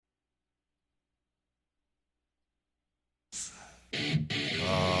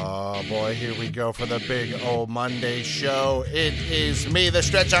Oh, boy, here we go for the big old Monday show. It is me, the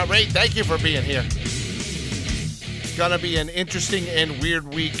Stretch Out Ray. Thank you for being here. It's going to be an interesting and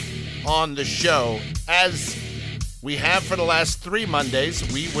weird week on the show. As we have for the last 3 Mondays,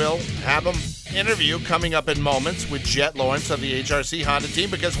 we will have an interview coming up in moments with Jet Lawrence of the HRC Honda team.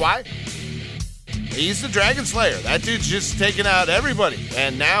 Because why? He's the Dragon Slayer. That dude's just taking out everybody.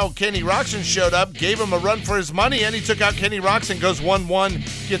 And now Kenny Roczen showed up, gave him a run for his money, and he took out Kenny Roczen, goes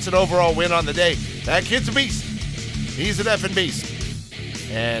 1-1, gets an overall win on the day. That kid's a beast. He's an effing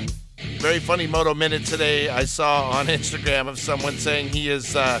beast. And very funny Moto Minute today I saw on Instagram of someone saying he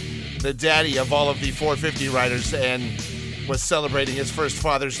is the daddy of all of the 450 riders and was celebrating his first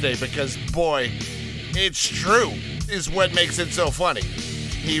Father's Day because, boy, it's true is what makes it so funny.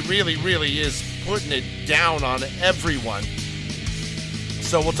 He really, really is putting it down on everyone.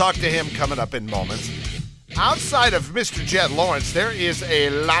 So we'll talk to him coming up in moments. Outside of Mr. Jet Lawrence, there is a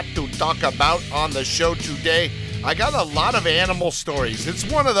lot to talk about on the show today. I got a lot of animal stories. It's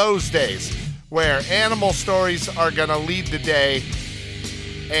one of those days where animal stories are going to lead the day,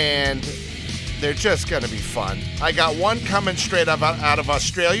 and they're just going to be fun. I got one coming straight up out of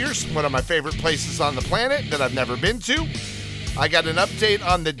Australia, one of my favorite places on the planet that I've never been to. I got an update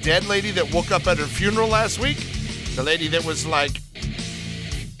on the dead lady that woke up at her funeral last week. The lady that was like,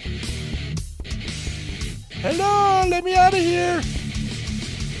 "Hello, let me out of here.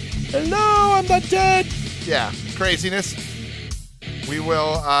 Hello, I'm not dead." Yeah, craziness. We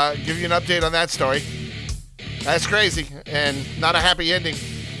will give you an update on that story. That's crazy and not a happy ending.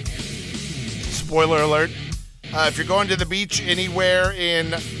 Spoiler alert. If you're going to the beach anywhere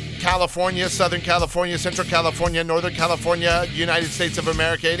in California, Southern California, Central California, Northern California, United States of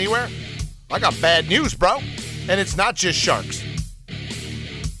America, anywhere, I got bad news, bro. And it's not just sharks.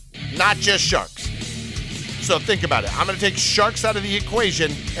 Not just sharks. So think about it. I'm going to take sharks out of the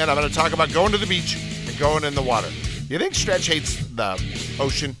equation, and I'm going to talk about going to the beach and going in the water. You think Stretch hates the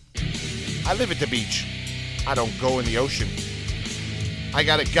ocean? I live at the beach. I don't go in the ocean. I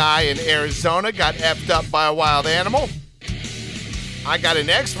got a guy in Arizona got effed up by a wild animal. I got an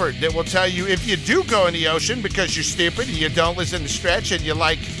expert that will tell you if you do go in the ocean because you're stupid and you don't listen to Stretch and you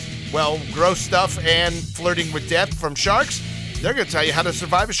like, well, gross stuff and flirting with death from sharks, they're going to tell you how to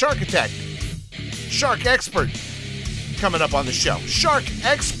survive a shark attack. Shark expert coming up on the show. Shark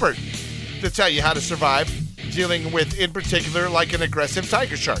expert to tell you how to survive dealing with, in particular, like an aggressive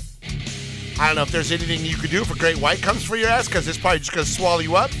tiger shark. I don't know if there's anything you could do if a great white comes for your ass because it's probably just going to swallow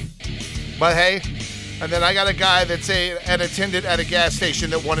you up. But hey. And then I got a guy that's an attendant at a gas station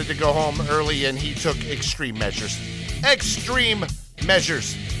that wanted to go home early, and he took extreme measures. Extreme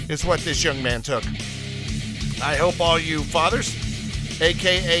measures is what this young man took. I hope all you fathers,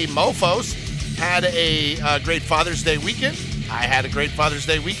 a.k.a. mofos, had a great Father's Day weekend. I had a great Father's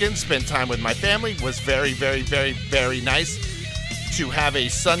Day weekend, spent time with my family. Was very, very, very, very nice to have a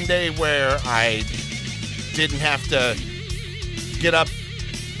Sunday where I didn't have to get up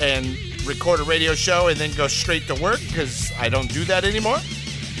and record a radio show and then go straight to work because I don't do that anymore.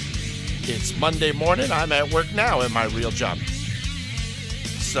 It's Monday morning. I'm at work now in my real job.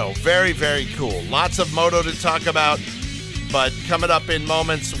 So very, very cool. Lots of moto to talk about, but coming up in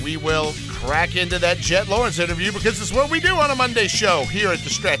moments, we will crack into that Jet Lawrence interview because it's what we do on a Monday show here at the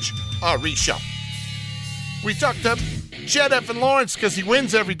Stretch RE Show. We talked to Jet effing Lawrence because he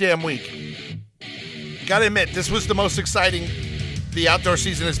wins every damn week. Gotta admit, this was the most exciting the outdoor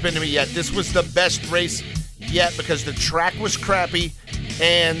season has been to me yet. This was the best race yet because the track was crappy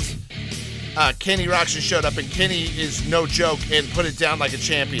and Kenny Roczen showed up, and Kenny is no joke and put it down like a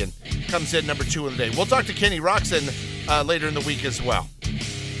champion. Comes in number 2 of the day. We'll talk to Kenny Roczen later in the week as well.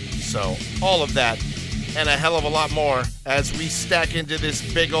 So all of that and a hell of a lot more as we stack into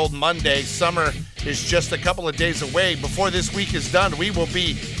this big old Monday. Summer is just a couple of days away. Before this week is done, we will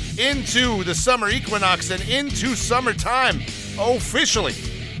be into the summer equinox and into summertime. Officially,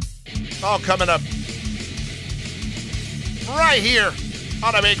 all coming up right here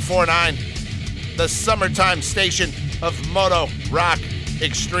on a big 4-9, the summertime station of Moto Rock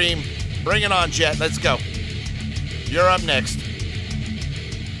Extreme. Bring it on, Jet. Let's go. You're up next.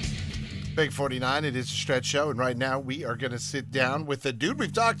 Big 49, it is a Stretch Show, and right now we are going to sit down with the dude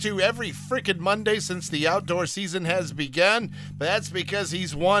we've talked to every freaking Monday since the outdoor season has begun. But that's because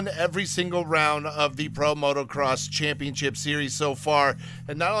he's won every single round of the Pro Motocross Championship Series so far.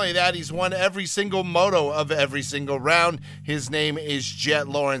 And not only that, he's won every single moto of every single round. His name is Jet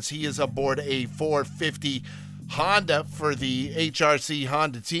Lawrence. He is aboard a 450 Honda for the HRC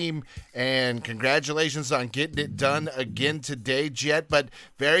Honda team, and congratulations on getting it done again today, Jet. But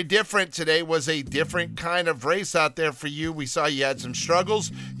very different. Today was a different kind of race out there for you. We saw you had some struggles.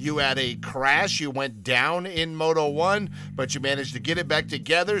 You had a crash. You went down in Moto 1, but you managed to get it back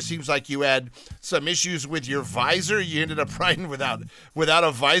together. Seems like you had some issues with your visor. You ended up riding without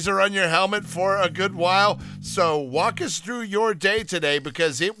a visor on your helmet for a good while. So walk us through your day today,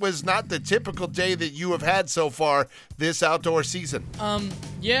 because it was not the typical day that you have had so far this outdoor season.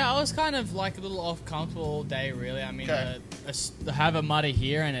 Yeah, I was kind of like a little off comfortable all day, really. I mean, to have a muddy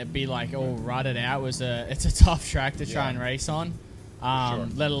here and it be like all rutted out it's a tough track to try and race on,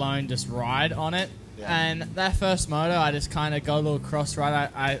 let alone just ride on it. Yeah. And that first moto, I just kind of got a little cross ride.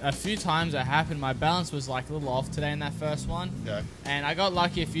 A few times it happened. My balance was like a little off today in that first one. Okay. And I got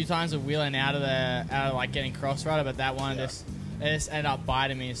lucky a few times of wheeling out of like getting cross rider, but that one just ended up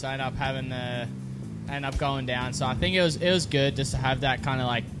biting me, so I ended up going down. So I think it was good just to have that kind of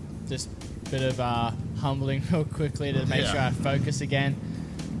like just bit of humbling real quickly to make sure I focus again.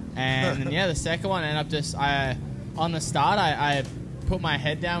 And then, the second one ended up on the start I put my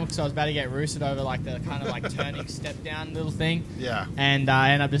head down because I was about to get roosted over like the kind of like turning step down little thing. Yeah. And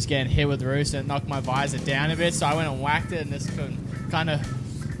I ended up just getting hit with the rooster and knocked my visor down a bit. So I went and whacked it and just kind of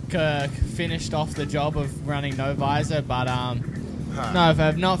finished off the job of running no visor. But no, if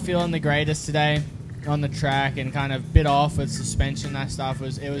I'm not feeling the greatest today on the track and kind of bit off with suspension, that stuff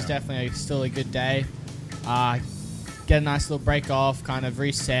was definitely still a good day. Get a nice little break off, kind of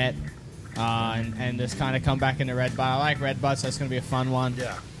reset. And just kind of come back into red butt. I like red butt, so it's going to be a fun one.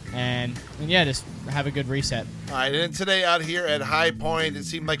 Yeah. And just have a good reset. All right, and today out here at High Point, it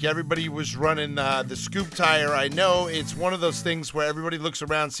seemed like everybody was running the scoop tire. I know it's one of those things where everybody looks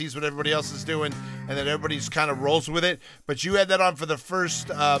around, sees what everybody else is doing, and then everybody's kind of rolls with it. But you had that on for the first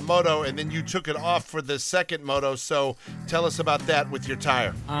moto, and then you took it off for the second moto. So tell us about that with your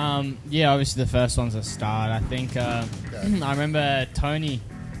tire. Obviously the first one's a start. I think I remember Tony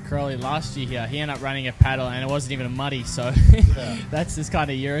Crowley last year here, he ended up running a paddle and it wasn't even a muddy, so that's just kind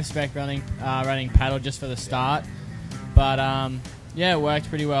of Eurospec running paddle just for the start. But it worked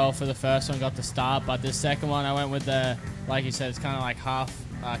pretty well for the first one, got the start. But the second one I went with the, like you said, it's kind of like half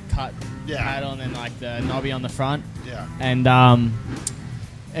cut paddle and then like the knobby on the front. Yeah. And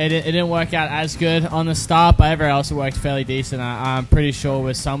it didn't work out as good on the start, but everywhere else it worked fairly decent. I'm pretty sure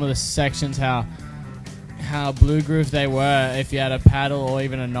with some of the sections how blue groove they were, if you had a paddle or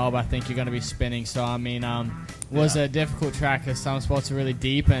even a knob, I think you're going to be spinning. So I mean, was a difficult track because some spots are really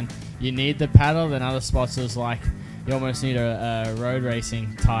deep and you need the paddle, then other spots it was like you almost need a road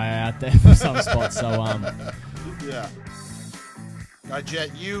racing tire out there for some spots. So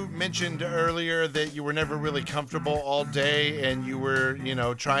Jet, you mentioned earlier that you were never really comfortable all day and you were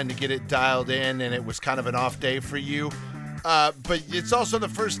trying to get it dialed in and it was kind of an off day for you. But it's also the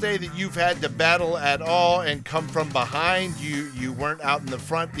first day that you've had to battle at all and come from behind. You weren't out in the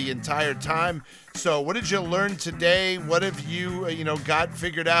front the entire time. So what did you learn today? What have you, got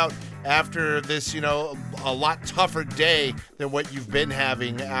figured out after this, a lot tougher day than what you've been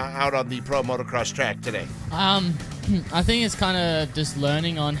having out on the pro motocross track today? I think it's kind of just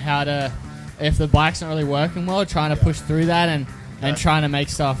learning on how to, if the bike's not really working well, trying to push through that and trying to make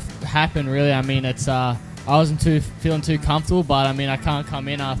stuff happen, really. I mean, it's... I wasn't feeling too comfortable, but I mean, I can't come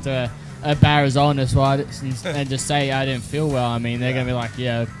in after a bad result and just say I didn't feel well. I mean, they're gonna be like,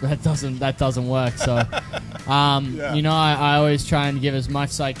 that doesn't work. So, I always try and give as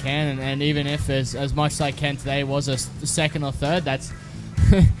much as I can, and even if as much as I can today was a second or third, that's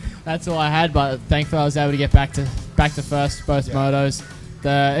that's all I had. But thankfully, I was able to get back to first both motos.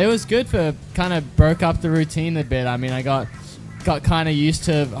 It was good for kind of broke up the routine a bit. I mean, I got kind of used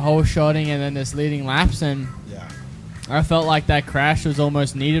to whole shotting and then just leading laps, and I felt like that crash was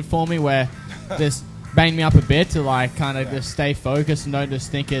almost needed for me, where this banged me up a bit to like kind of just stay focused and don't just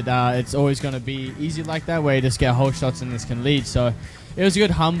think it's always going to be easy like that, where you just get whole shots and this can lead. So it was a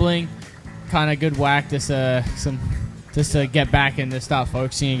good humbling, kind of good whack, just to get back and to start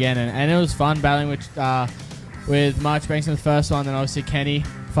focusing again, and it was fun battling with March Banks in the first one, and obviously Kenny,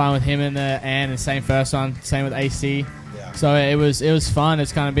 fun with him in the same first one, same with AC. So it was fun.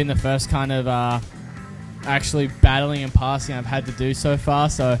 It's kind of been the first kind of actually battling and passing I've had to do so far.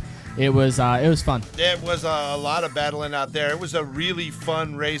 So it was fun. It was a lot of battling out there. It was a really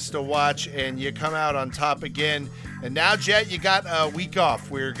fun race to watch, and you come out on top again. And now, Jet, you got a week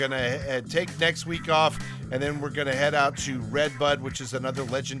off. We're going to take next week off, and then we're going to head out to Redbud, which is another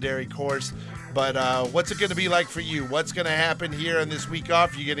legendary course. But what's it going to be like for you? What's going to happen here on this week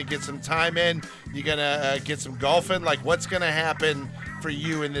off? You going to get some time in? You going to get some golfing? Like, what's going to happen for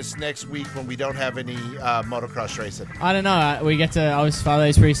you in this next week when we don't have any motocross racing? I don't know. We get to. I was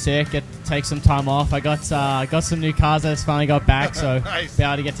Friday's pretty sick. Get to take some time off. I got some new cars. I just finally got back, so Nice. be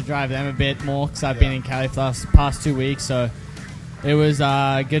able to get to drive them a bit more because I've been in Cali for the past 2 weeks. So it was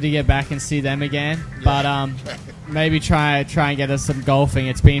good to get back and see them again. But maybe try and get us some golfing.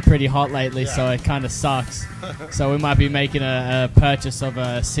 It's been pretty hot lately, so it kind of sucks. So we might be making a purchase of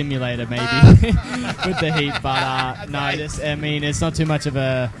a simulator maybe with the heat. But it's not too much of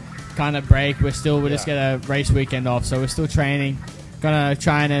a kind of break. We just get a race weekend off, so we're still training. Gonna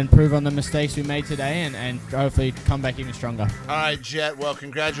try and improve on the mistakes we made today and hopefully come back even stronger. All right, Jet. Well,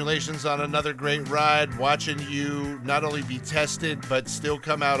 congratulations on another great ride. Watching you not only be tested, but still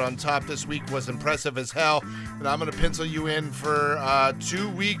come out on top this week was impressive as hell. And I'm going to pencil you in for 2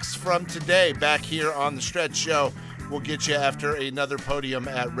 weeks from today back here on the Stretch Show. We'll get you after another podium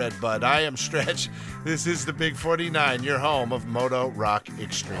at Red Bud. I am Stretch. This is the Big 49, your home of Moto Rock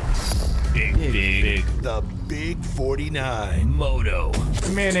Extremes. Big. The Big 49 Moto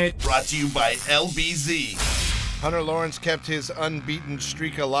Minute. brought to you by LBZ. Hunter Lawrence kept his unbeaten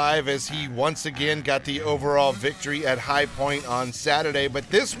streak alive as he once again got the overall victory at High Point on Saturday, but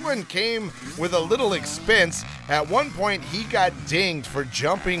this one came with a little expense. At one point, he got dinged for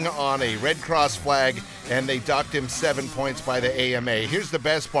jumping on a Red Cross flag, and they docked him 7 points by the AMA. Here's the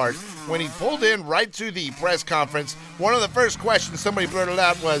best part. When he pulled in right to the press conference, one of the first questions somebody blurted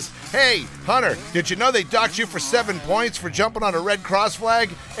out was, "Hey, Hunter, did you know they docked you for 7 points for jumping on a Red Cross flag?"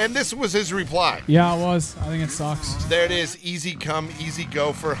 And this was his reply. Yeah, it was. I think it sucks. There it is. Easy come, easy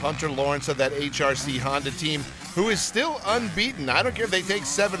go for Hunter Lawrence of that HRC Honda team, who is still unbeaten. I don't care if they take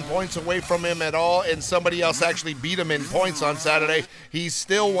 7 points away from him at all and somebody else actually beat him in points on Saturday. He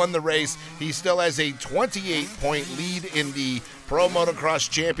still won the race. He still has a 28-point lead in the Pro Motocross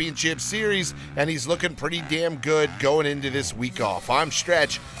Championship Series, and he's looking pretty damn good going into this week off. I'm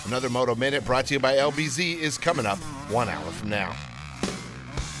Stretch. Another Moto Minute brought to you by LBZ is coming up 1 hour from now.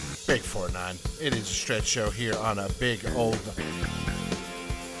 Big 49. It is a Stretch Show here on a big old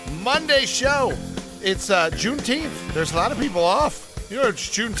Monday show. It's Juneteenth. There's a lot of people off. You know, it's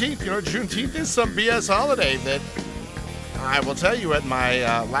Juneteenth. You know, Juneteenth is some BS holiday that I will tell you at my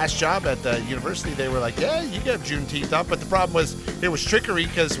last job at the university, they were like, yeah, you get Juneteenth off. But the problem was it was trickery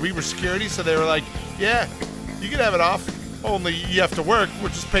because we were security. So they were like, yeah, you can have it off. Only you have to work. We'll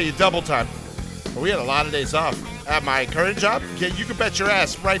just pay you double time. But we had a lot of days off. At my current job, yeah, you can bet your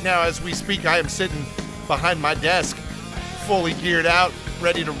ass right now as we speak, I am sitting behind my desk, fully geared out,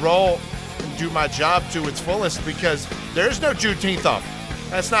 ready to roll and do my job to its fullest because there's no Juneteenth off.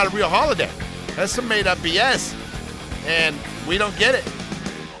 That's not a real holiday. That's some made up BS. And we don't get it.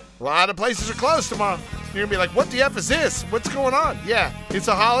 A lot of places are closed tomorrow. You're going to be like, what the F is this? What's going on? Yeah, it's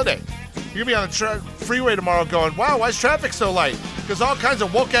a holiday. You're going to be on the freeway tomorrow going, wow, why is traffic so light? Because all kinds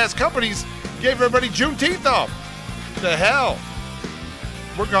of woke-ass companies gave everybody Juneteenth off. The hell?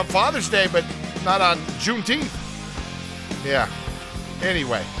 Work on Father's Day, but not on Juneteenth. Yeah.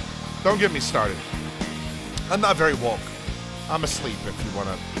 Anyway, don't get me started. I'm not very woke. I'm asleep, if you want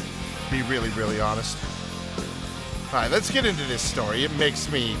to be really, really honest. All right, let's get into this story. It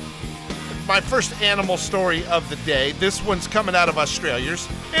makes me my first animal story of the day. This one's coming out of Australia's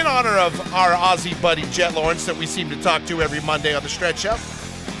in honor of our Aussie buddy Jet Lawrence that we seem to talk to every Monday on the Stretch Show.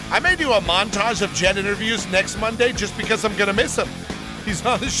 I may do a montage of Jet interviews next Monday just because I'm going to miss him. He's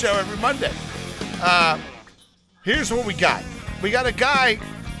on the show every Monday. Here's what we got. We got a guy,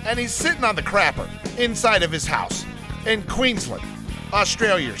 and he's sitting on the crapper inside of his house in Queensland,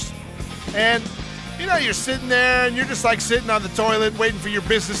 Australia's. And, you know, you're sitting there, and you're just like sitting on the toilet, waiting for your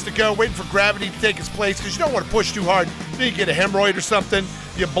business to go, waiting for gravity to take its place, because you don't want to push too hard. Then you get a hemorrhoid or something,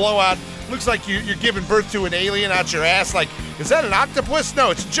 you blow out. Looks like you're giving birth to an alien out your ass. Like, is that an octopus?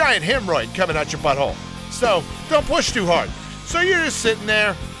 No, it's a giant hemorrhoid coming out your butthole. So, don't push too hard. So you're just sitting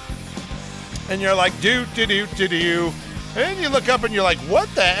there, and you're like, do. And you look up and you're like,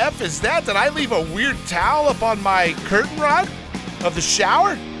 what the F is that? Did I leave a weird towel up on my curtain rod of the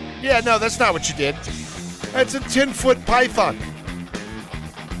shower? Yeah, no, that's not what you did. That's a 10-foot python.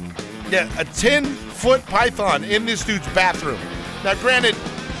 Yeah, a 10-foot python in this dude's bathroom. Now, granted,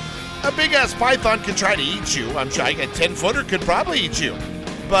 a big-ass python could try to eat you. I'm sure a 10-footer could probably eat you.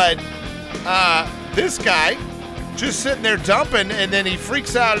 But this guy just sitting there dumping, and then he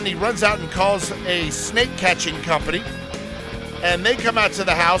freaks out and he runs out and calls a snake-catching company. And they come out to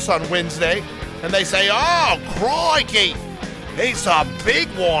the house on Wednesday, and they say, oh, crikey, it's a big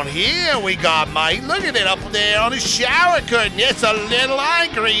one here we got, mate. Look at it up there on his shower curtain. It's a little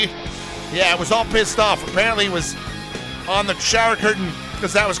angry. Yeah, it was all pissed off. Apparently it was on the shower curtain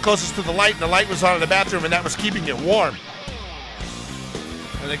because that was closest to the light, and the light was on in the bathroom, and that was keeping it warm.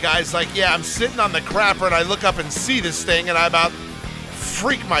 And the guy's like, yeah, I'm sitting on the crapper and I look up and see this thing and I about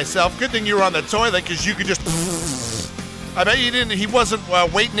freak myself. Good thing you were on the toilet because you could just... I bet you didn't. He wasn't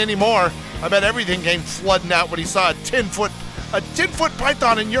waiting anymore. I bet everything came flooding out when he saw a 10-foot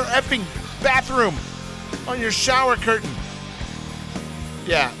python in your effing bathroom on your shower curtain.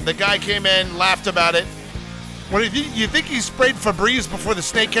 Yeah, the guy came in, laughed about it. What you think he sprayed Febreze before the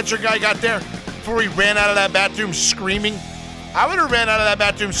snake catcher guy got there? Before he ran out of that bathroom screaming? I would have ran out of that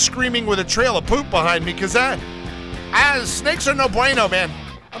bathroom screaming with a trail of poop behind me because snakes are no bueno, man.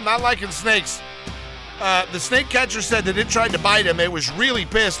 I'm not liking snakes. The snake catcher said that it tried to bite him. It was really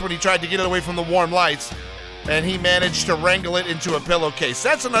pissed when he tried to get it away from the warm lights, and he managed to wrangle it into a pillowcase.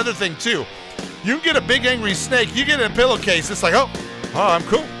 That's another thing, too. You get a big angry snake, you get in a pillowcase, it's like, oh, I'm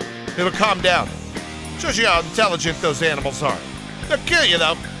cool. It'll calm down. Shows you how intelligent those animals are. They'll kill you,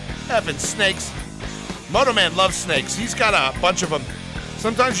 though. Effing snakes. Moto Man loves snakes. He's got a bunch of them.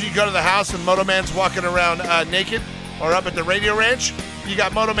 Sometimes you go to the house and Moto Man's walking around naked, or up at the radio ranch, you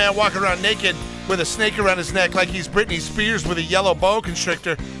got Moto Man walking around naked with a snake around his neck like he's Britney Spears with a yellow boa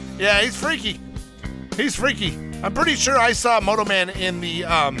constrictor. Yeah, he's freaky. He's freaky. I'm pretty sure I saw Moto Man in the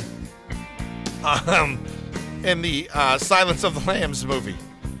Silence of the Lambs movie.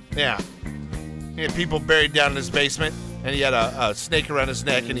 Yeah. He had people buried down in his basement, and he had a snake around his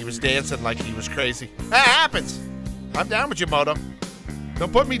neck, and he was dancing like he was crazy. That happens. I'm down with you, Moto.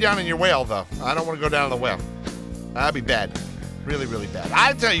 Don't put me down in your whale, though. I don't want to go down in the whale. That'd be bad. Really, really bad.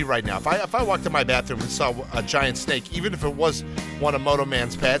 I tell you right now, if I walked in my bathroom and saw a giant snake, even if it was one of Moto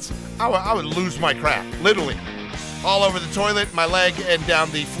Man's pets, I would lose my crap, literally. All over the toilet, my leg, and down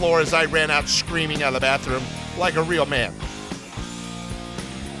the floor as I ran out screaming out of the bathroom like a real man.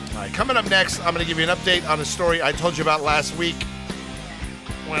 All right, coming up next, I'm going to give you an update on a story I told you about last week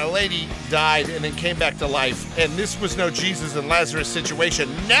when a lady died and then came back to life. And this was no Jesus and Lazarus situation.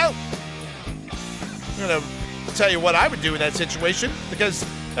 No! I'm going to tell you what I would do in that situation, because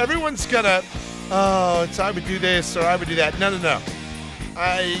everyone's gonna, I would do this or I would do that. No.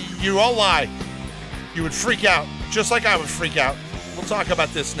 You all lie. You would freak out, just like I would freak out. We'll talk about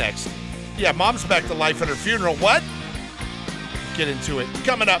this next. Yeah, mom's back to life at her funeral. What? Get into it.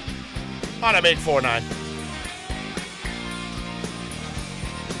 Coming up on a 849.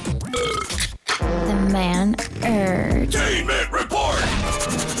 The Manertainment Report.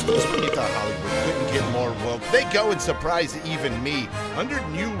 Just when you thought Hollywood couldn't get more woke, they go and surprise even me. Under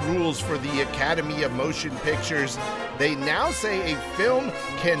new rules for the Academy of Motion Pictures, they now say a film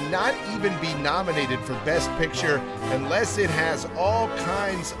cannot even be nominated for Best Picture unless it has all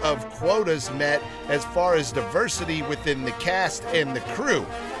kinds of quotas met as far as diversity within the cast and the crew.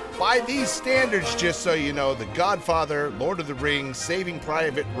 By these standards, just so you know, The Godfather, Lord of the Rings, Saving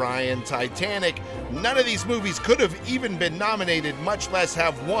Private Ryan, Titanic, none of these movies could have even been nominated, much less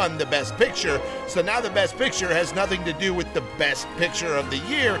have won the Best Picture. So now the Best Picture has nothing to do with the Best Picture of the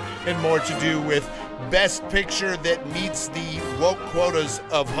year and more to do with Best Picture that meets the woke quotas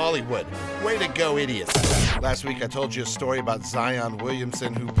of Hollywood. Way to go, idiots. Last week I told you a story about Zion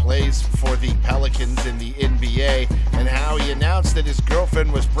Williamson, who plays for the Pelicans in the NBA, and how he announced that his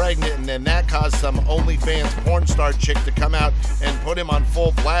girlfriend was pregnant, and then that caused some OnlyFans porn star chick to come out and put him on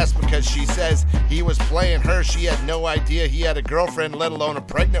full blast because she says he was playing her. She had no idea he had a girlfriend, let alone a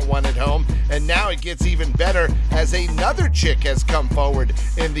pregnant one at home. And now it gets even better as another chick has come forward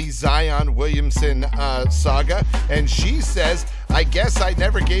in the Zion Williamson saga, and she says, I guess I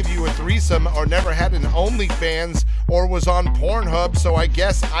never gave you a threesome or never had an OnlyFans or was on Pornhub, so I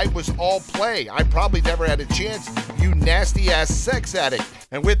guess I was all play. I probably never had a chance, you nasty-ass sex addict.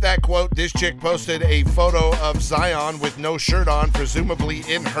 And with that quote, this chick posted a photo of Zion with no shirt on, presumably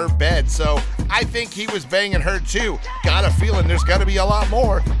in her bed. So I think he was banging her too. Got a feeling there's got to be a lot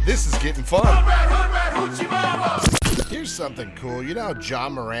more. This is getting fun. Here's something cool. You know,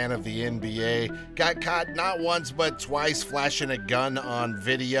 John Moran of the NBA got caught not once but twice flashing a gun on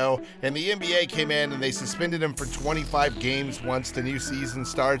video, and the NBA came in and they suspended him for 25 games once the new season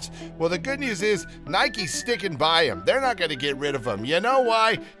starts. Well, the good news is Nike's sticking by him. They're not going to get rid of him. You know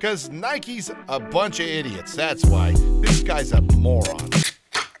why? Because Nike's a bunch of idiots. That's why. This guy's a moron.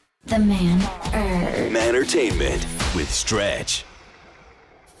 The Manertainment with Stretch.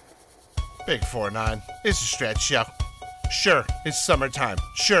 Big 4-9. It's a Stretch show. Sure, it's summertime.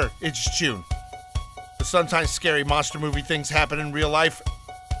 Sure, it's June. But sometimes scary monster movie things happen in real life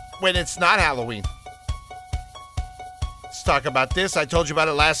when it's not Halloween. Let's talk about this. I told you about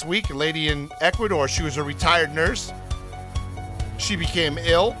it last week. A lady in Ecuador, she was a retired nurse. She became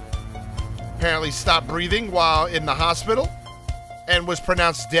ill, apparently stopped breathing while in the hospital, and was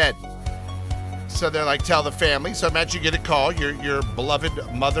pronounced dead. So they're like, tell the family. So imagine you get a call. Your beloved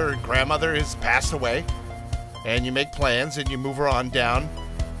mother and grandmother has passed away. And you make plans and you move her on down.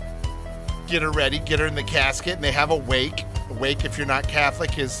 Get her ready. Get her in the casket. And they have a wake. A wake, if you're not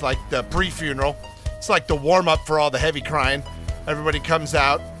Catholic, is like the pre-funeral. It's like the warm-up for all the heavy crying. Everybody comes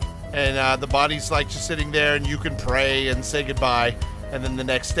out. And the body's like just sitting there. And you can pray and say goodbye. And then the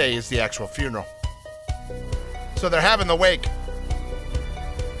next day is the actual funeral. So they're having the wake.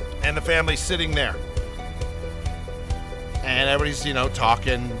 And the family's sitting there. And everybody's,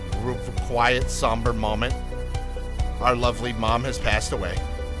 talking. Quiet, somber moment. Our lovely mom has passed away.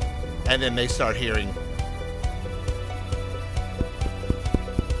 And then they start hearing.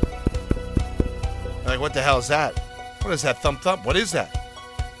 Like, what the hell is that? What is that thump thump? What is that?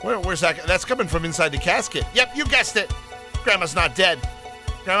 Where's that? That's coming from inside the casket. Yep, you guessed it. Grandma's not dead.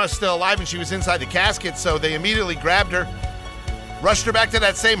 Grandma's still alive and she was inside the casket, so they immediately grabbed her. Rushed her back to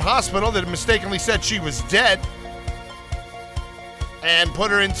that same hospital that mistakenly said she was dead and put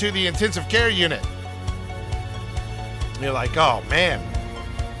her into the intensive care unit. And you're like, oh man,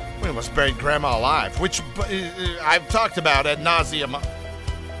 we almost buried Grandma alive, which I've talked about ad nauseum.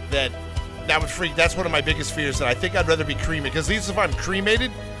 That would freak. That's one of my biggest fears. That I think I'd rather be cremated, because at least if I'm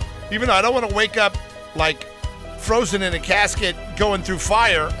cremated, even though I don't want to wake up like frozen in a casket going through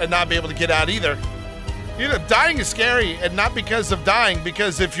fire and not be able to get out either. Dying is scary, and not because of dying,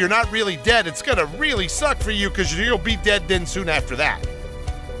 because if you're not really dead, it's going to really suck for you, because you'll be dead then soon after that.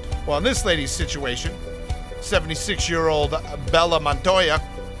 Well, in this lady's situation, 76-year-old Bella Montoya,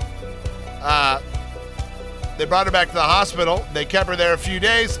 they brought her back to the hospital. They kept her there a few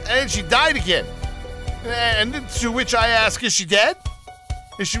days, and she died again. And to which I ask, is she dead?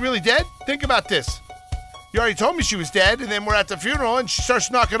 Is she really dead? Think about this. You already told me she was dead, and then we're at the funeral, and she starts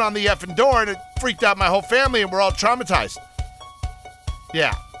knocking on the effing door, and it freaked out my whole family, and we're all traumatized.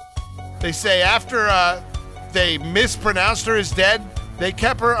 Yeah. They say after they mispronounced her as dead, they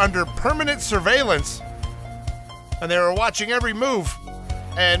kept her under permanent surveillance, and they were watching every move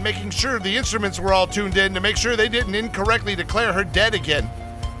and making sure the instruments were all tuned in to make sure they didn't incorrectly declare her dead again.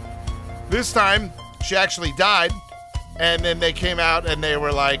 This time, she actually died, and then they came out, and they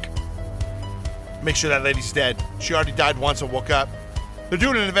were like, make sure that lady's dead. She already died once and woke up. They're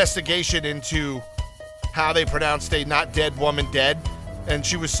doing an investigation into how they pronounced a not dead woman dead. And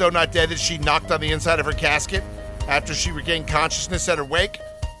she was so not dead that she knocked on the inside of her casket after she regained consciousness at her wake.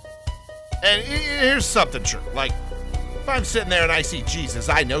 And here's something true. Like, if I'm sitting there and I see Jesus,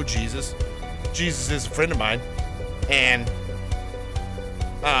 I know Jesus. Jesus is a friend of mine. And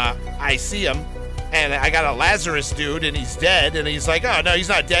I see him. And I got a Lazarus dude, and he's dead. And he's like, oh, no, he's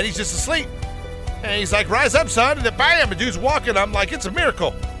not dead. He's just asleep. And he's like, rise up, son. And then bam, the dude's walking. I'm like, it's a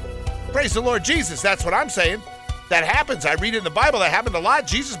miracle. Praise the Lord Jesus. That's what I'm saying. That happens. I read it in the Bible. That happened a lot.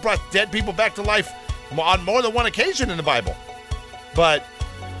 Jesus brought dead people back to life on more than one occasion in the Bible. But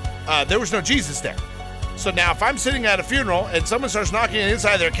there was no Jesus there. So now if I'm sitting at a funeral and someone starts knocking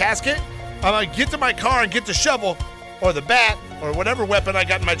inside their casket, I'm like, get to my car and get the shovel or the bat or whatever weapon I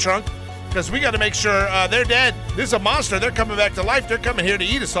got in my trunk, because we got to make sure they're dead. This is a monster. They're coming back to life. They're coming here to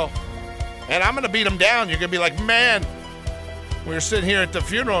eat us all. And I'm going to beat them down. You're going to be like, man, we were sitting here at the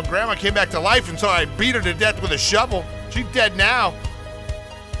funeral and Grandma came back to life, and so I beat her to death with a shovel. She's dead now.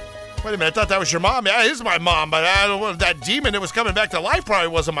 Wait a minute, I thought that was your mom. Yeah, it is my mom, but I don't know, that demon that was coming back to life probably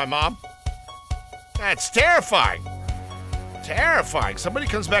wasn't my mom. That's terrifying. Terrifying. Somebody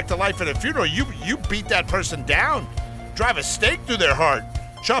comes back to life at a funeral, you beat that person down. Drive a stake through their heart.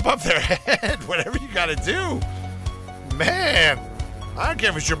 Chop up their head. Whatever you got to do. Man, I don't care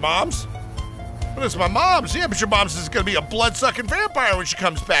if it's your mom's. But it's my mom's. Yeah, but your mom's is going to be a blood-sucking vampire when she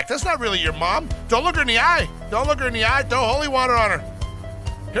comes back. That's not really your mom. Don't look her in the eye. Don't look her in the eye. Throw holy water on her.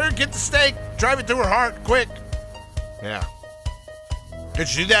 Here, get the stake. Drive it through her heart, quick. Yeah.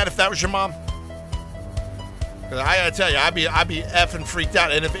 Could you do that if that was your mom? I gotta tell you, I'd be effing freaked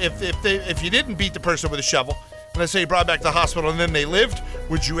out. And if you didn't beat the person with a shovel, and let's say you brought back to the hospital and then they lived,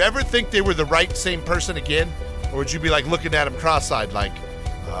 would you ever think they were the right same person again? Or would you be like looking at them cross-eyed like,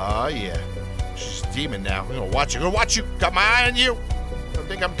 oh yeah, she's a demon now. I'm gonna watch you. Got my eye on you. Don't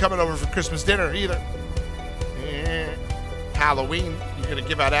think I'm coming over for Christmas dinner either. Halloween, you're gonna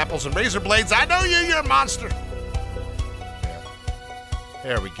give out apples and razor blades. I know you're a monster. Yeah.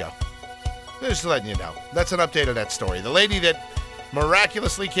 There we go. Just letting you know. That's an update on that story. The lady that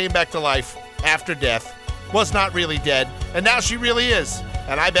miraculously came back to life after death was not really dead, and now she really is.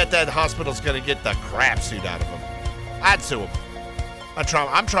 And I bet that hospital's going to get the crap suit out of him. I'd sue him. I'm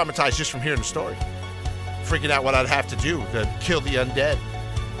traumatized just from hearing the story. Freaking out what I'd have to do to kill the undead.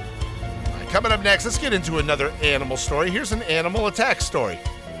 All right, coming up next, let's get into another animal story. Here's an animal attack story.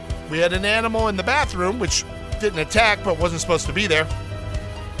 We had an animal in the bathroom, which didn't attack but wasn't supposed to be there.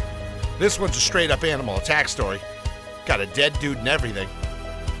 This one's a straight-up animal attack story. Got a dead dude and everything.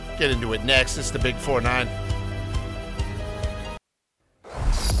 Get into it next. It's the Big 4-9.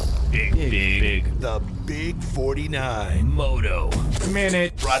 Big. The Big 49. Moto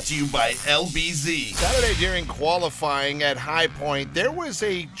Minute. Brought to you by LBZ. Saturday during qualifying at High Point, there was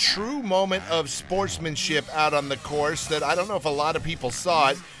a true moment of sportsmanship out on the course that I don't know if a lot of people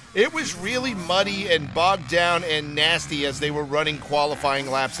saw it. It was really muddy and bogged down and nasty as they were running qualifying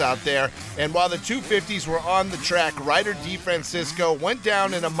laps out there. And while the 250s were on the track, Ryder DeFrancisco went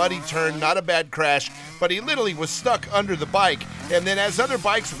down in a muddy turn, not a bad crash, but he literally was stuck under the bike. And then as other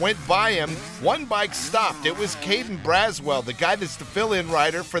bikes went by him, one bike stopped. It was Caden Braswell, the guy that's the fill-in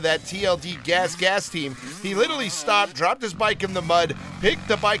rider for that TLD gas team. He literally stopped, dropped his bike in the mud, picked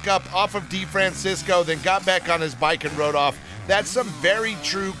the bike up off of DeFrancisco, then got back on his bike and rode off. That's some very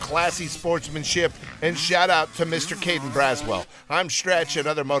true, classy sportsmanship, and shout out to Mr. Caden Braswell. I'm Stretch.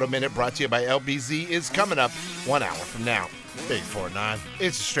 Another Moto Minute brought to you by LBZ is coming up 1 hour from now. Big 4-9.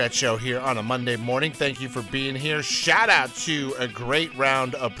 It's a Stretch show here on a Monday morning. Thank you for being here. Shout out to a great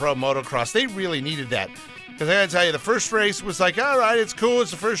round of pro motocross. They really needed that. Because I gotta tell you, the first race was like, all right, it's cool.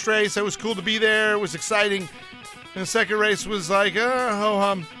 It's the first race. It was cool to be there. It was exciting. And the second race was like,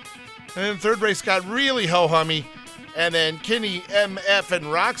 ho-hum. And then the third race got really ho-hummy. And then Kenny, MF, and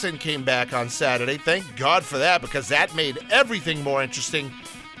Roxon came back on Saturday. Thank God for that, because that made everything more interesting.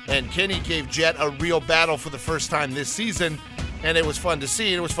 And Kenny gave Jet a real battle for the first time this season, and it was fun to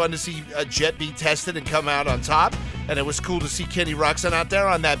see. It was fun to see Jet be tested and come out on top, and it was cool to see Kenny Roxon out there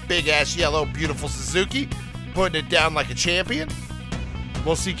on that big-ass yellow, beautiful Suzuki, putting it down like a champion.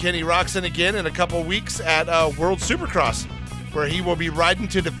 We'll see Kenny Roxon again in a couple weeks at World Supercross, where he will be riding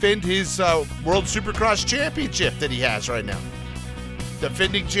to defend his World Supercross championship that he has right now.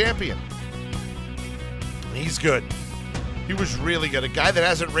 Defending champion. He's good. He was really good. A guy that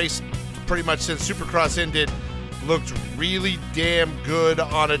hasn't raced pretty much since Supercross ended looked really damn good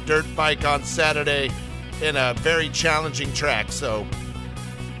on a dirt bike on Saturday in a very challenging track, so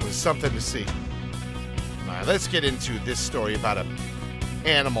it was something to see. All right, let's get into this story about an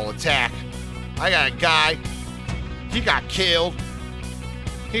animal attack. I got a guy. He got killed.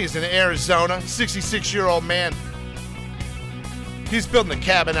 He's in Arizona, 66-year-old man. He's building a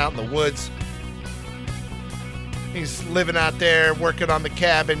cabin out in the woods. He's living out there, working on the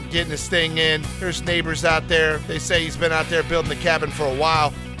cabin, getting his thing in. There's neighbors out there. They say he's been out there building the cabin for a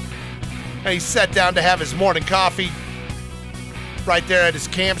while. And he sat down to have his morning coffee right there at his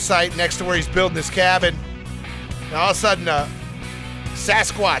campsite next to where he's building his cabin. And all of a sudden,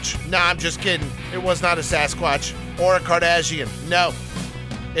 Sasquatch. No, I'm just kidding. It was not a Sasquatch or a Kardashian. No.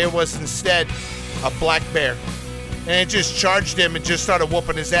 It was instead a black bear. And it just charged him and just started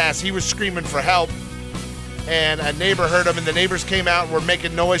whooping his ass. He was screaming for help. And a neighbor heard him, and the neighbors came out and were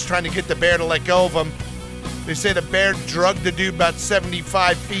making noise trying to get the bear to let go of him. They say the bear drugged the dude about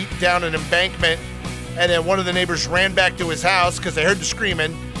 75 feet down an embankment, and then one of the neighbors ran back to his house because they heard the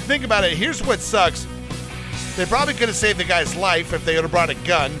screaming. Think about it. Here's what sucks. They probably could have saved the guy's life if they would have brought a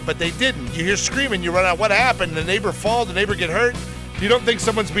gun, but they didn't. You hear screaming, you run out. What happened? The neighbor falls, the neighbor get hurt. You don't think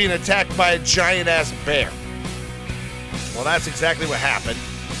someone's being attacked by a giant-ass bear. Well, that's exactly what happened.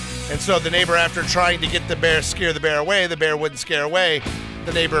 And so the neighbor, after trying to get the bear, scare the bear away, the bear wouldn't scare away.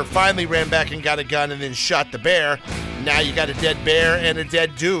 The neighbor finally ran back and got a gun and then shot the bear. Now you got a dead bear and a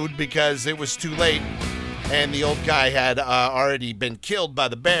dead dude because it was too late. And the old guy had already been killed by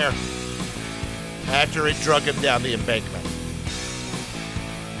the bear after it drug him down the embankment.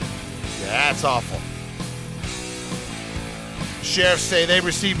 Yeah, that's awful. Sheriffs say they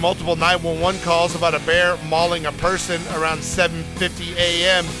received multiple 911 calls about a bear mauling a person around 7:50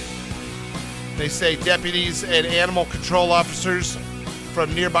 a.m. They say deputies and animal control officers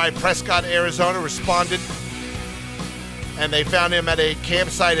from nearby Prescott, Arizona responded, and they found him at a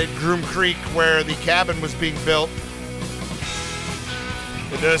campsite at Groom Creek where the cabin was being built.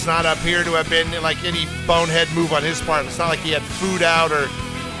 It does not appear to have been like any bonehead move on his part. It's not like he had food out or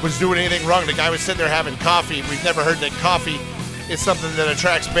was doing anything wrong. The guy was sitting there having coffee. We've never heard that coffee is something that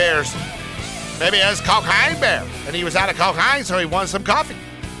attracts bears. Maybe it was cocaine bear, and he was out of cocaine, so he wanted some coffee.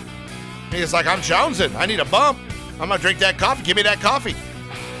 He was like, I'm jonesing. I need a bump. I'm going to drink that coffee. Give me that coffee.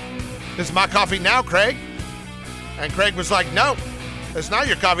 This is my coffee now, Craig. And Craig was like, no, it's not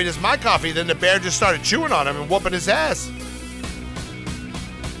your coffee. This is my coffee. Then the bear just started chewing on him and whooping his ass.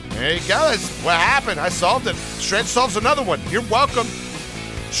 There you go. That's what happened. I solved it. Stretch solves another one. You're welcome.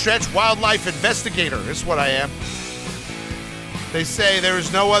 Stretch wildlife investigator is what I am. They say there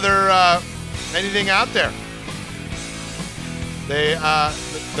is no other anything out there.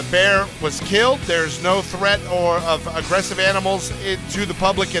 The bear was killed. There's no threat or of aggressive animals to the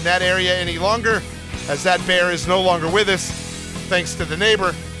public in that area any longer, as that bear is no longer with us, thanks to the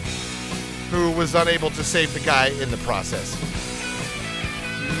neighbor who was unable to save the guy in the process.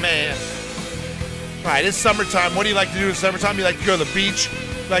 Man. All right, it's summertime. What do you like to do in summertime? You like to go to the beach?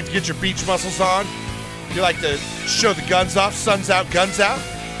 You like to get your beach muscles on? You like to show the guns off? Sun's out, guns out?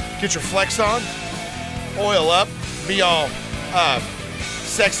 Get your flex on? Oil up? Be all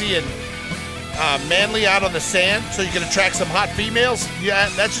sexy and manly out on the sand so you can attract some hot females? Yeah,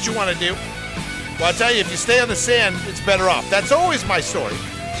 that's what you want to do. Well, I'll tell you, if you stay on the sand, it's better off. That's always my story,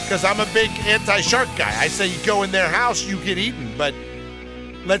 because I'm a big anti-shark guy. I say you go in their house, you get eaten. But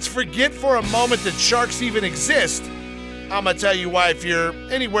let's forget for a moment that sharks even exist. I'm going to tell you why. If you're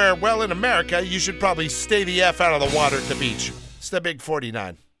anywhere, well, in America, you should probably stay the F out of the water at the beach. It's the Big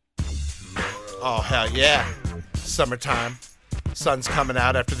 49. Oh, hell yeah. Summertime. Sun's coming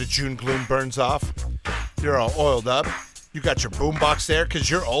out after the June gloom burns off. You're all oiled up. You got your boombox there because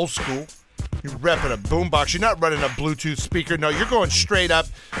you're old school. You're repping a boombox. You're not running a Bluetooth speaker. No, you're going straight up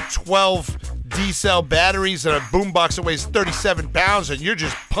 12 D-cell batteries and a boombox that weighs 37 pounds, and you're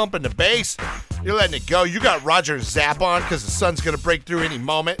just pumping the bass. You're letting it go. You got Roger Zapp on because the sun's going to break through any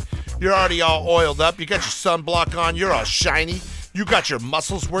moment. You're already all oiled up. You got your sunblock on. You're all shiny. You got your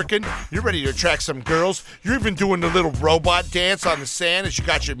muscles working. You're ready to attract some girls. You're even doing the little robot dance on the sand as you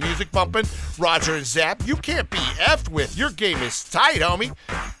got your music bumping. Roger and Zapp, you can't be effed with. Your game is tight, homie.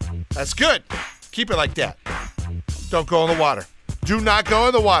 That's good. Keep it like that. Don't go in the water. Do not go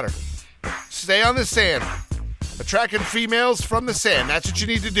in the water. Stay on the sand. Attracting females from the sand. That's what you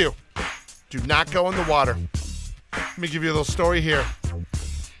need to do. Do not go in the water. Let me give you a little story here.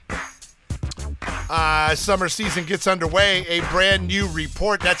 Summer season gets underway. A brand new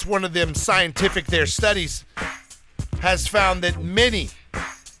report, that's one of them scientific studies, has found that many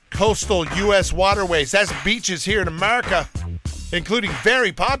coastal U.S. waterways, that's beaches here in America, including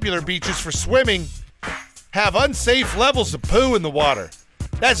very popular beaches for swimming, have unsafe levels of poo in the water.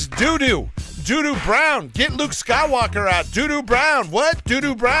 That's doo-doo. Doo-doo brown. Get Luke Skywalker out. Doo-doo brown. What?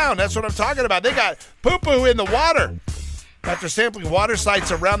 Doo-doo brown. That's what I'm talking about. They got poo-poo in the water. After sampling water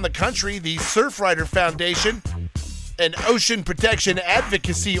sites around the country, the Surfrider Foundation, an ocean protection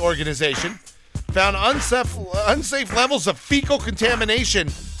advocacy organization, found unsafe levels of fecal contamination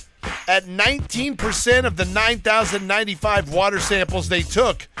at 19% of the 9,095 water samples they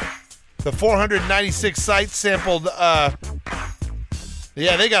took. The 496 sites sampled, they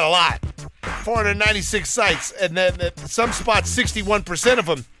got a lot. 496 sites, and then some spots, 61% of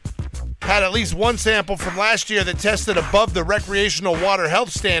them had at least one sample from last year that tested above the recreational water health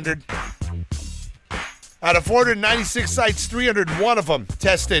standard. Out of 496 sites, 301 of them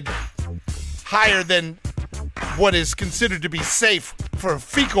tested higher than what is considered to be safe for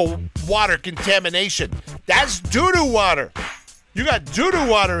fecal water contamination. That's doo-doo water. You got doo-doo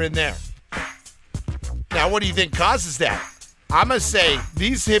water in there. Now, what do you think causes that? I'm going to say,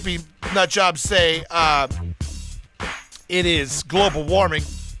 these hippie nutjobs say it is global warming.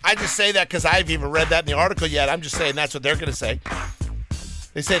 I just say that because I haven't even read that in the article yet. I'm just saying that's what they're going to say.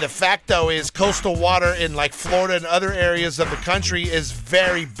 They say the fact, though, is coastal water in like Florida and other areas of the country is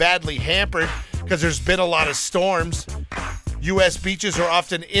very badly hampered because there's been a lot of storms. U.S. beaches are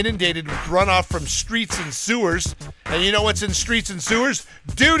often inundated with runoff from streets and sewers. And you know what's in streets and sewers?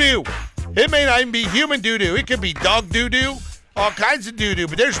 Doo-doo. It may not even be human doo-doo. It could be dog doo-doo, all kinds of doo-doo.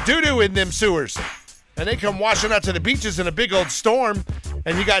 But there's doo-doo in them sewers. And they come washing out to the beaches in a big old storm.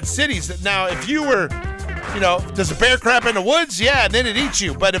 And you got cities that now, if you were, does a bear crap in the woods? Yeah, and then it eats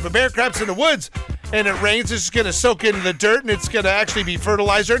you. But if a bear craps in the woods and it rains, it's going to soak into the dirt and it's going to actually be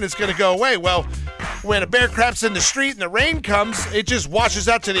fertilizer and it's going to go away. Well, when a bear craps in the street and the rain comes, it just washes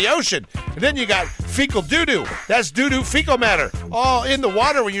out to the ocean. And then you got fecal doo-doo. That's doo-doo fecal matter. All in the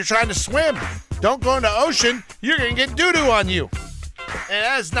water when you're trying to swim. Don't go in the ocean. You're going to get doo-doo on you. And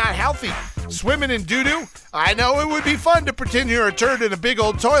that is not healthy. Swimming in doo-doo, I know it would be fun to pretend you're a turd in a big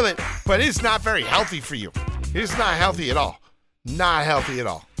old toilet, but it's not very healthy for you. It's not healthy at all. Not healthy at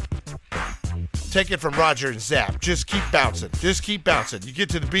all. Take it from Roger and Zapp. Just keep bouncing. Just keep bouncing. You get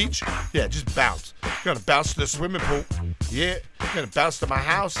to the beach, yeah, just bounce. You're going to bounce to the swimming pool. Yeah, you're going to bounce to my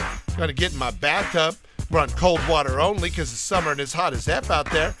house. You're going to get in my bathtub. Run cold water only because it's summer and it's hot as F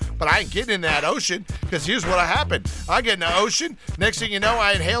out there. But I ain't getting in that ocean because here's what happened. I get in the ocean. Next thing you know,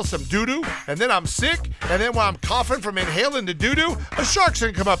 I inhale some doo-doo. And then I'm sick. And then while I'm coughing from inhaling the doo-doo, a shark's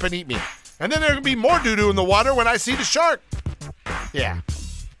going to come up and eat me. And then there's going to be more doo-doo in the water when I see the shark. Yeah.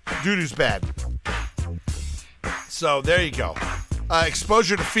 Doo-doo's bad. So there you go.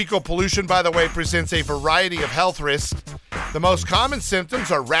 Exposure to fecal pollution, by the way, presents a variety of health risks. The most common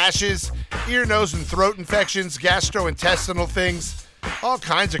symptoms are rashes, ear, nose, and throat infections, gastrointestinal things, all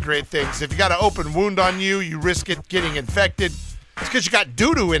kinds of great things. If you got an open wound on you, you risk it getting infected. It's because you got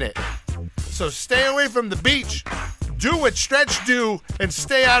doo-doo in it. So stay away from the beach. Do what Stretch do and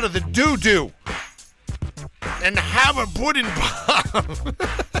stay out of the doo-doo. And have a pudding bomb.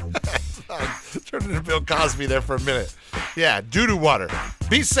 Turned into Bill Cosby there for a minute. Yeah, doo-doo water.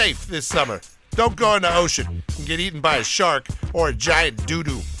 Be safe this summer. Don't go in the ocean and get eaten by a shark or a giant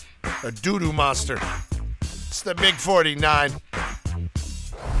doo-doo. A doo-doo monster. It's the Big 49.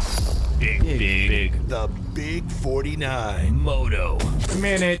 Big. The Big 49. Moto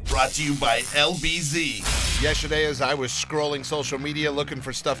Minute. Brought to you by LBZ. Yesterday, as I was scrolling social media looking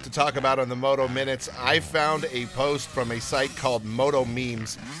for stuff to talk about on the Moto Minutes, I found a post from a site called Moto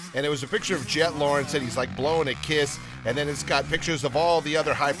Memes, and it was a picture of Jet Lawrence, and he's like blowing a kiss, and then it's got pictures of all the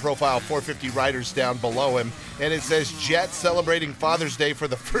other high-profile 450 riders down below him, and it says Jet celebrating Father's Day for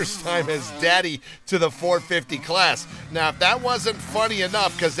the first time as daddy to the 450 class. Now, if that wasn't funny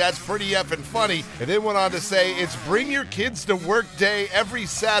enough, because that's pretty effing funny, and then went on to say it's bring your kids to work day every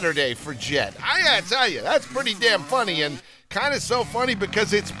Saturday for Jet. I gotta tell you, that's pretty damn funny, and kind of so funny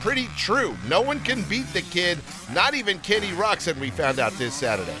because it's pretty true. No one can beat the kid, not even Kenny Roxon, we found out this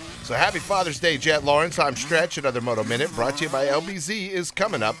Saturday. So happy Father's Day, Jet Lawrence. I'm Stretch. Another Moto Minute brought to you by LBZ is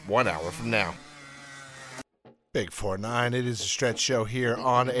coming up 1 hour from now. Big 4-9, it is a Stretch show here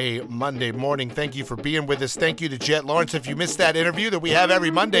on a Monday morning. Thank you for being with us. Thank you to Jet Lawrence. If you missed that interview that we have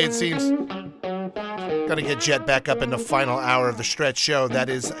every Monday, it seems, gonna get Jet back up in the final hour of the Stretch show. That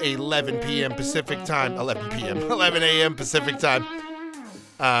is 11 p.m. Pacific time. 11 a.m. Pacific time.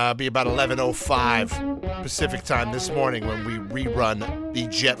 Be about 11:05 Pacific time this morning when we rerun the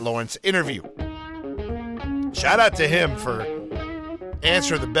Jet Lawrence interview. Shout out to him for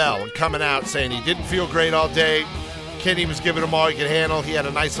answering the bell and coming out saying he didn't feel great all day. Kenny was giving him all he could handle. He had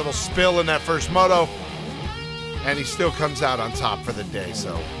a nice little spill in that first moto, and he still comes out on top for the day.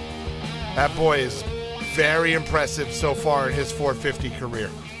 So that boy is very impressive so far in his 450 career.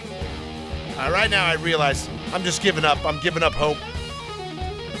 Right now I realize I'm just giving up. I'm giving up hope.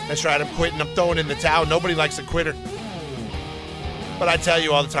 That's right, I'm quitting. I'm throwing in the towel. Nobody likes a quitter. But I tell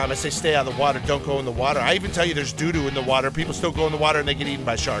you all the time, I say stay out of the water, don't go in the water. I even tell you there's doo-doo in the water. People still go in the water and they get eaten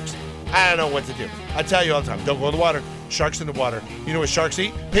by sharks. I don't know what to do. I tell you all the time, don't go in the water. Sharks in the water. You know what sharks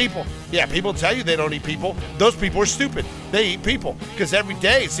eat? People. Yeah, people tell you they don't eat people. Those people are stupid. They eat people. Because every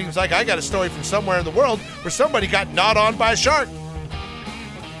day it seems like I got a story from somewhere in the world where somebody got gnawed on by a shark.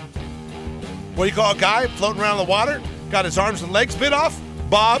 What do you call a guy floating around in the water? Got his arms and legs bit off?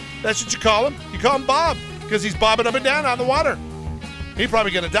 Bob. That's what you call him. You call him Bob because he's bobbing up and down on the water. He's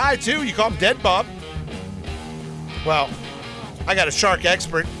probably going to die too. You call him Dead Bob. Well, I got a shark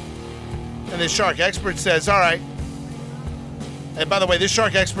expert. And this shark expert says, all right. And by the way, this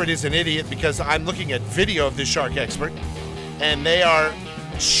shark expert is an idiot because I'm looking at video of this shark expert. And they are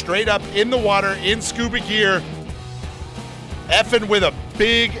straight up in the water, in scuba gear, effing with a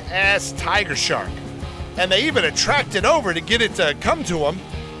big-ass tiger shark. And they even attract it over to get it to come to them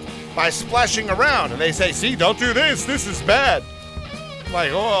by splashing around. And they say, see, don't do this. This is bad. I'm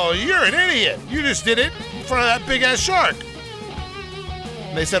like, oh, you're an idiot. You just did it in front of that big-ass shark.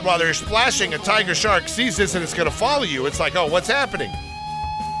 And they said, while they're splashing, a tiger shark sees this and it's going to follow you. It's like, oh, what's happening?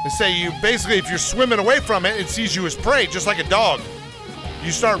 They say you basically, if you're swimming away from it, it sees you as prey, just like a dog.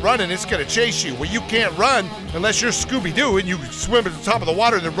 You start running, it's going to chase you. Well, you can't run unless you're Scooby-Doo and you swim at the top of the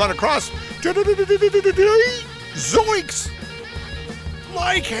water and then run across. Zoinks!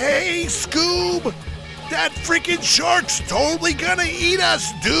 Like, hey, Scoob, that freaking shark's totally going to eat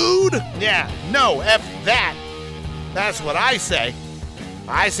us, dude. Yeah, no, F that. That's what I say.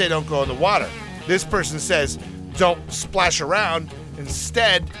 I say don't go in the water. This person says don't splash around.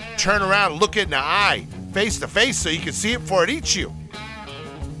 Instead, turn around and look it in the eye, face to face, so you can see it before it eats you.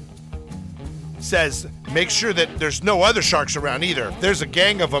 Says make sure that there's no other sharks around either. If there's a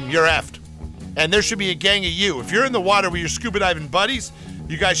gang of them, you're effed. And there should be a gang of you. If you're in the water with your scuba diving buddies,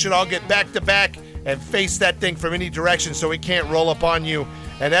 you guys should all get back to back and face that thing from any direction so it can't roll up on you.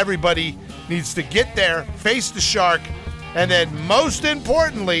 And everybody needs to get there, face the shark, and then most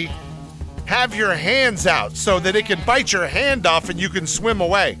importantly, have your hands out so that it can bite your hand off and you can swim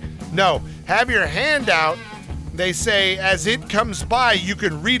away. No, have your hand out. They say as it comes by, you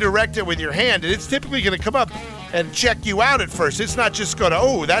can redirect it with your hand, and it's typically going to come up and check you out at first. It's not just going to,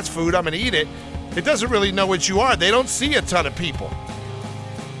 oh, that's food, I'm going to eat it. It doesn't really know what you are. They don't see a ton of people.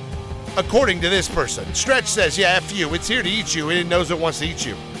 According to this person. Stretch says, yeah, F you. It's here to eat you, and it knows it wants to eat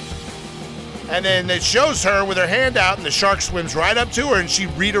you. And then it shows her with her hand out, and the shark swims right up to her, and she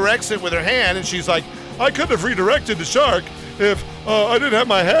redirects it with her hand, and she's like, I could have redirected the shark. if I didn't have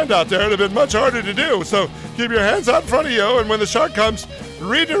my hand out there, it would have been much harder to do. So keep your hands out in front of you, and when the shark comes,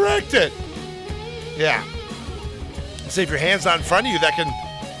 redirect it. Yeah. See, if your hand's not in front of you, that can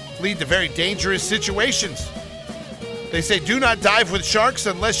lead to very dangerous situations. They say do not dive with sharks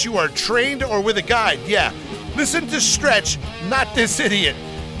unless you are trained or with a guide. Yeah. Listen to Stretch, not this idiot.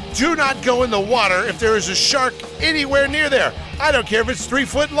 Do not go in the water if there is a shark anywhere near there. I don't care if it's 3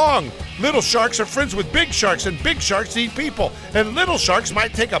 foot long. Little sharks are friends with big sharks, and big sharks eat people. And little sharks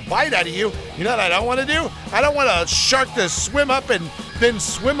might take a bite out of you. You know what I don't want to do? I don't want a shark to swim up and then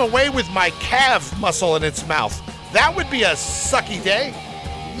swim away with my calf muscle in its mouth. That would be a sucky day.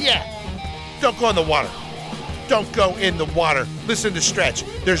 Yeah. Don't go in the water. Don't go in the water. Listen to Stretch.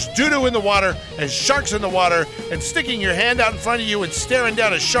 There's doo-doo in the water and sharks in the water, and sticking your hand out in front of you and staring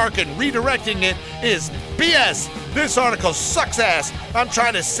down a shark and redirecting it is BS. This article sucks ass. I'm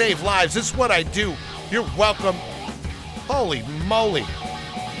trying to save lives. This is what I do. You're welcome. Holy moly.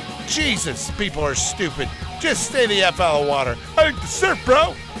 Jesus, people are stupid. Just stay the F out of the water. I like to surf,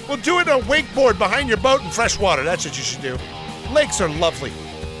 bro. Well, do it on a wakeboard behind your boat in fresh water. That's what you should do. Lakes are lovely.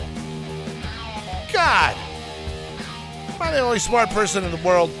 God. Am I the only smart person in the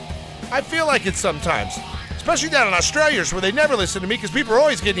world? I feel like it sometimes. Especially down in Australia where they never listen to me because people are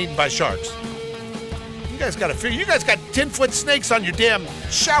always getting eaten by sharks. You guys got to figure. You guys got 10-foot snakes on your damn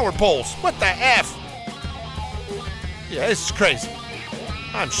shower poles. What the F? Yeah, this is crazy.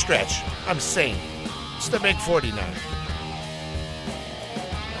 I'm Stretch. I'm sane. It's the Big 49.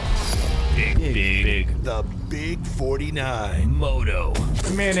 Big. The Big 49. Moto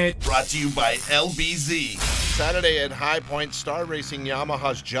Minute. Brought to you by LBZ. Saturday at High Point, Star Racing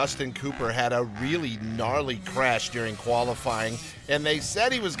Yamaha's Justin Cooper had a really gnarly crash during qualifying, and they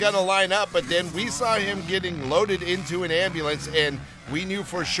said he was going to line up, but then we saw him getting loaded into an ambulance, and we knew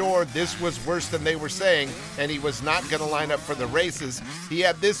for sure this was worse than they were saying, and he was not going to line up for the races. He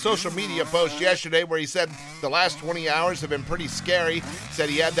had this social media post yesterday where he said the last 20 hours have been pretty scary. Said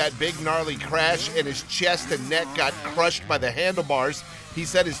he had that big gnarly crash, and his chest and neck got crushed by the handlebars. He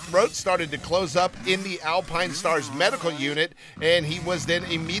said his throat started to close up in the Alpine Stars medical unit, and he was then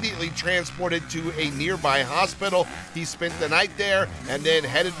immediately transported to a nearby hospital. He spent the night there and then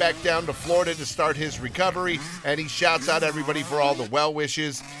headed back down to Florida to start his recovery, and he shouts out everybody for all the well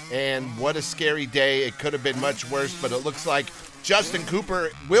wishes, and what a scary day. It could have been much worse, but it looks like Justin Cooper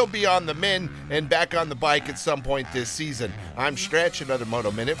will be on the mend and back on the bike at some point this season. I'm Stretch. Another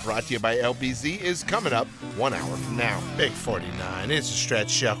Moto Minute brought to you by LBZ is coming up 1 hour from now. Big 49. It's a Stretch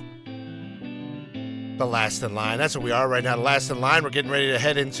show. The last in line. That's what we are right now. The last in line. We're getting ready to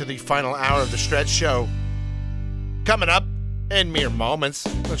head into the final hour of the Stretch show. Coming up in mere moments,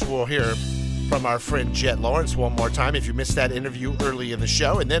 which we'll hear from our friend Jet Lawrence one more time if you missed that interview early in the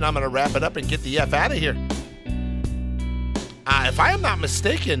show. And then I'm going to wrap it up and get the F out of here. If I am not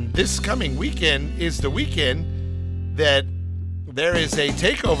mistaken, this coming weekend is the weekend that there is a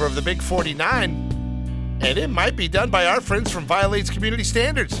takeover of the Big 49, and it might be done by our friends from Violates Community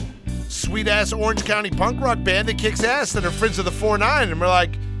Standards. Sweet-ass Orange County punk rock band that kicks ass that are friends of the 4-9, and we're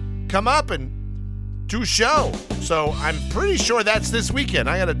like, come up and do a show. So I'm pretty sure that's this weekend.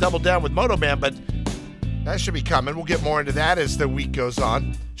 I got to double down with Moto Man, but that should be coming. We'll get more into that as the week goes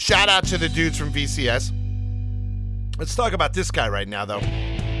on. Shout out to the dudes from VCS. Let's talk about this guy right now, though.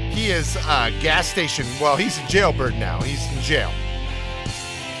 He is a gas station. Well, he's a jailbird now. He's in jail.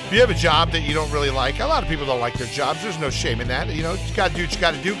 If you have a job that you don't really like, a lot of people don't like their jobs. There's no shame in that. You know, you got to do what you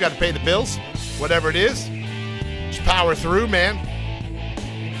got to do. Got to pay the bills, whatever it is. Just power through, man.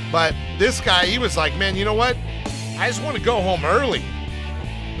 But this guy, he was like, man, you know what? I just want to go home early.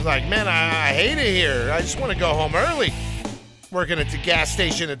 He's like, man, I hate it here. I just want to go home early. Working at the gas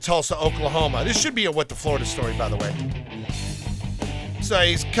station in Tulsa, Oklahoma. This should be a What the Florida story, by the way. So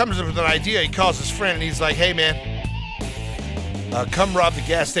he comes up with an idea. He calls his friend, and he's like, hey, man, come rob the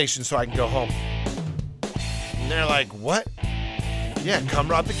gas station so I can go home. And they're like, what? Yeah, come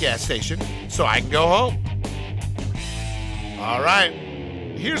rob the gas station so I can go home. All right.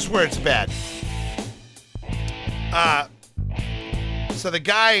 Here's where it's bad. So the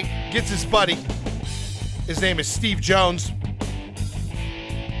guy gets his buddy. His name is Steve Jones.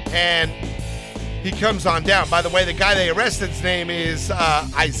 And he comes on down. By the way, the guy they arrested's name is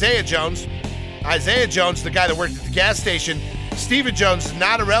Isaiah Jones. Isaiah Jones, the guy that worked at the gas station. Stephen Jones is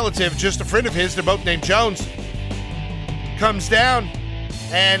not a relative, just a friend of his. They're both named Jones. Comes down,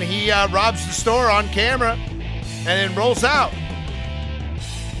 and he robs the store on camera, and then rolls out.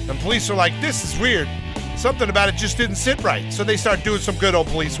 And police are like, this is weird. Something about it just didn't sit right. So they start doing some good old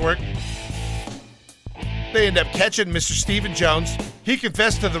police work. They end up catching Mr. Stephen Jones. He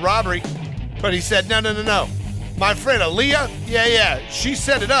confessed to the robbery, but he said, no. my friend Aaliyah, she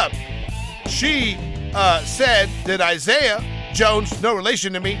set it up. She said that Isaiah Jones, no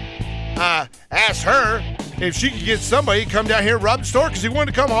relation to me, asked her if she could get somebody to come down here and rob the store because he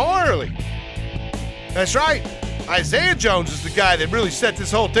wanted to come home early. That's right. Isaiah Jones is the guy that really set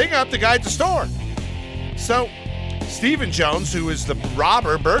this whole thing up, the guy at the store. So, Stephen Jones, who is the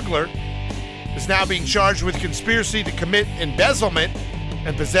burglar, is now being charged with conspiracy to commit embezzlement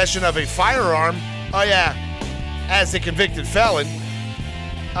and possession of a firearm. Oh, yeah, as a convicted felon.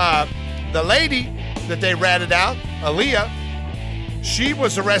 The lady that they ratted out, Aaliyah, she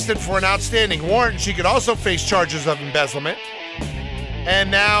was arrested for an outstanding warrant. She could also face charges of embezzlement.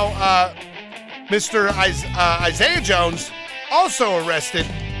 And now Mr. Isaiah Jones also arrested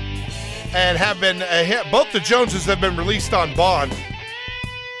and have been both the Joneses have been released on bond.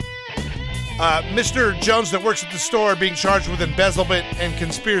 Mr. Jones that works at the store being charged with embezzlement and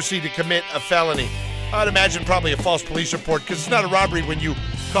conspiracy to commit a felony. I'd imagine probably a false police report because it's not a robbery when you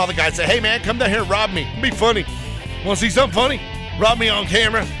call the guy and say, hey man, come down here and rob me. It'll be funny. Want to see something funny? Rob me on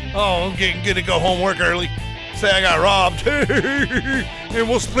camera. Oh, I'm getting good to go home work early. Say I got robbed. And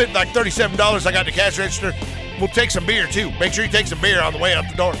we'll split like $37 I got in the cash register. We'll take some beer too. Make sure you take some beer on the way out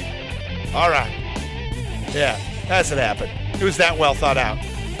the door. All right. Yeah, that's what happened. It was that well thought out.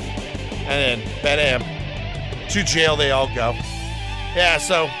 And then, bam, to jail they all go. Yeah,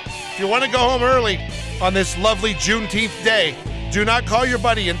 so if you want to go home early on this lovely Juneteenth day, do not call your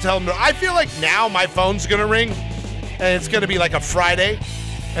buddy and tell him. I feel like now my phone's going to ring, and it's going to be like a Friday,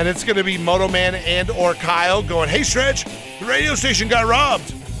 and it's going to be Moto Man and or Kyle going, hey, Stretch, the radio station got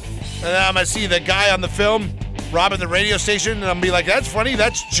robbed. And then I'm going to see the guy on the film robbing the radio station, and I'm going to be like, that's funny,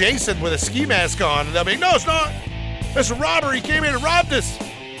 that's Jason with a ski mask on. And they'll be like, no, it's not. It's a robber. He came in and robbed us.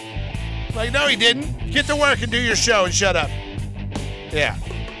 Like, no, he didn't. Get to work and do your show and shut up. Yeah.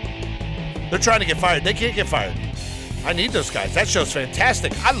 They're trying to get fired. They can't get fired. I need those guys. That show's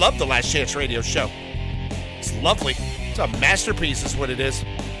fantastic. I love the Last Chance radio show. It's lovely. It's a masterpiece is what it is.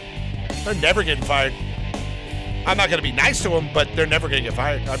 They're never getting fired. I'm not going to be nice to them, but they're never going to get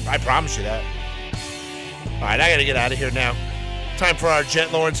fired. I promise you that. All right, I got to get out of here now. Time for our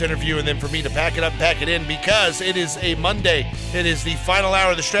Jet Lawrence interview, and then for me to pack it up and pack it in because it is a Monday. It is the final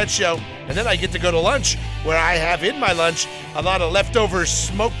hour of the Stretch Show, and then I get to go to lunch where I have in my lunch a lot of leftover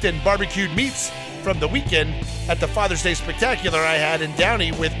smoked and barbecued meats from the weekend at the Father's Day Spectacular I had in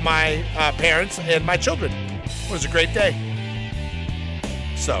Downey with my parents and my children. It was a great day.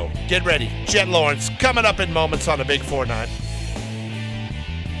 So, get ready. Jet Lawrence coming up in moments on a Big 4-9.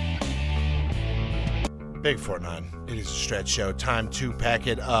 Big 4-9. It is a Stretch Show. Time to pack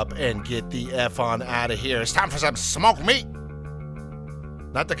it up and get the F on out of here. It's time for some smoked meat.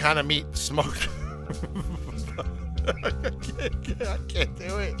 Not the kind of meat smoked. I can't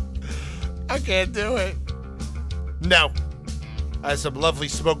do it. I can't do it. No. I have some lovely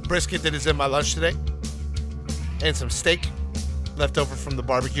smoked brisket that is in my lunch today. And some steak left over from the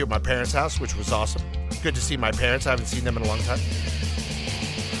barbecue at my parents' house, which was awesome. Good to see my parents. I haven't seen them in a long time.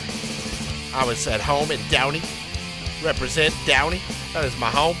 I was at home in Downey. Represent Downey. That is my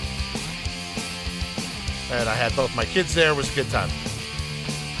home. And I had both my kids there. It was a good time.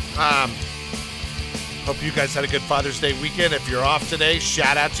 Hope you guys had a good Father's Day weekend. If you're off today,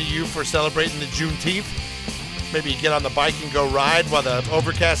 shout out to you for celebrating the Juneteenth. Maybe you get on the bike and go ride while the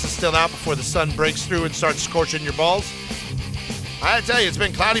overcast is still out before the sun breaks through and starts scorching your balls. I gotta tell you, it's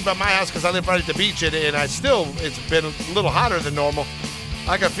been cloudy by my house because I live right at the beach, and it's been a little hotter than normal.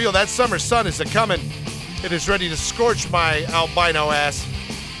 I can feel that summer sun is a-coming. It is ready to scorch my albino ass.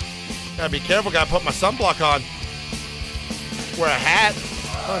 Gotta be careful, gotta put my sunblock on. Wear a hat.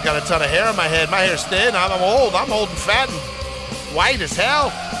 I got a ton of hair on my head. My hair's thin. I'm old. I'm old and fat and white as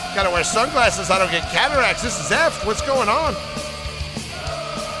hell. Gotta wear sunglasses. I don't get cataracts. This is F. What's going on?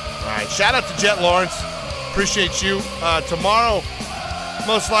 All right. Shout out to Jet Lawrence. Appreciate you. Tomorrow,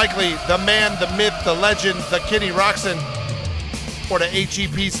 most likely, the man, the myth, the legend, the Kitty Roxon, or the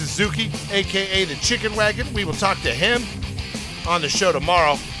HEP Suzuki, a.k.a. the Chicken Wagon. We will talk to him on the show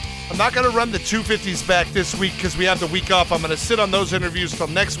tomorrow. I'm not going to run the 250s back this week because we have the week off. I'm going to sit on those interviews till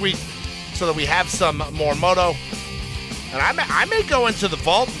next week so that we have some more moto. And I may go into the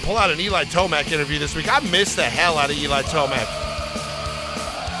vault and pull out an Eli Tomac interview this week. I miss the hell out of Eli Tomac.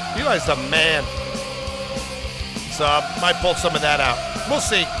 Eli's the man. So I might pull some of that out. We'll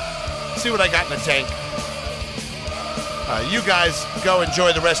see. See what I got in the tank. You guys go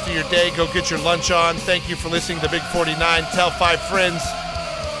enjoy the rest of your day. Go get your lunch on. Thank you for listening to Big 49. Tell 5 friends.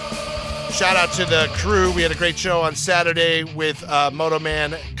 Shout out to the crew. We had a great show on Saturday with Moto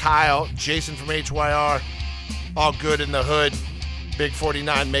Man, Kyle, Jason from HYR. All good in the hood. Big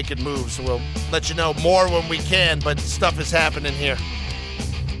 49 making moves. We'll let you know more when we can, but stuff is happening here.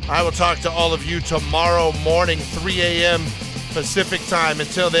 I will talk to all of you tomorrow morning, 3 a.m. Pacific time.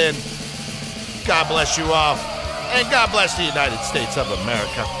 Until then, God bless you all, and God bless the United States of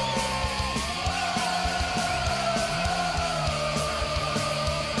America.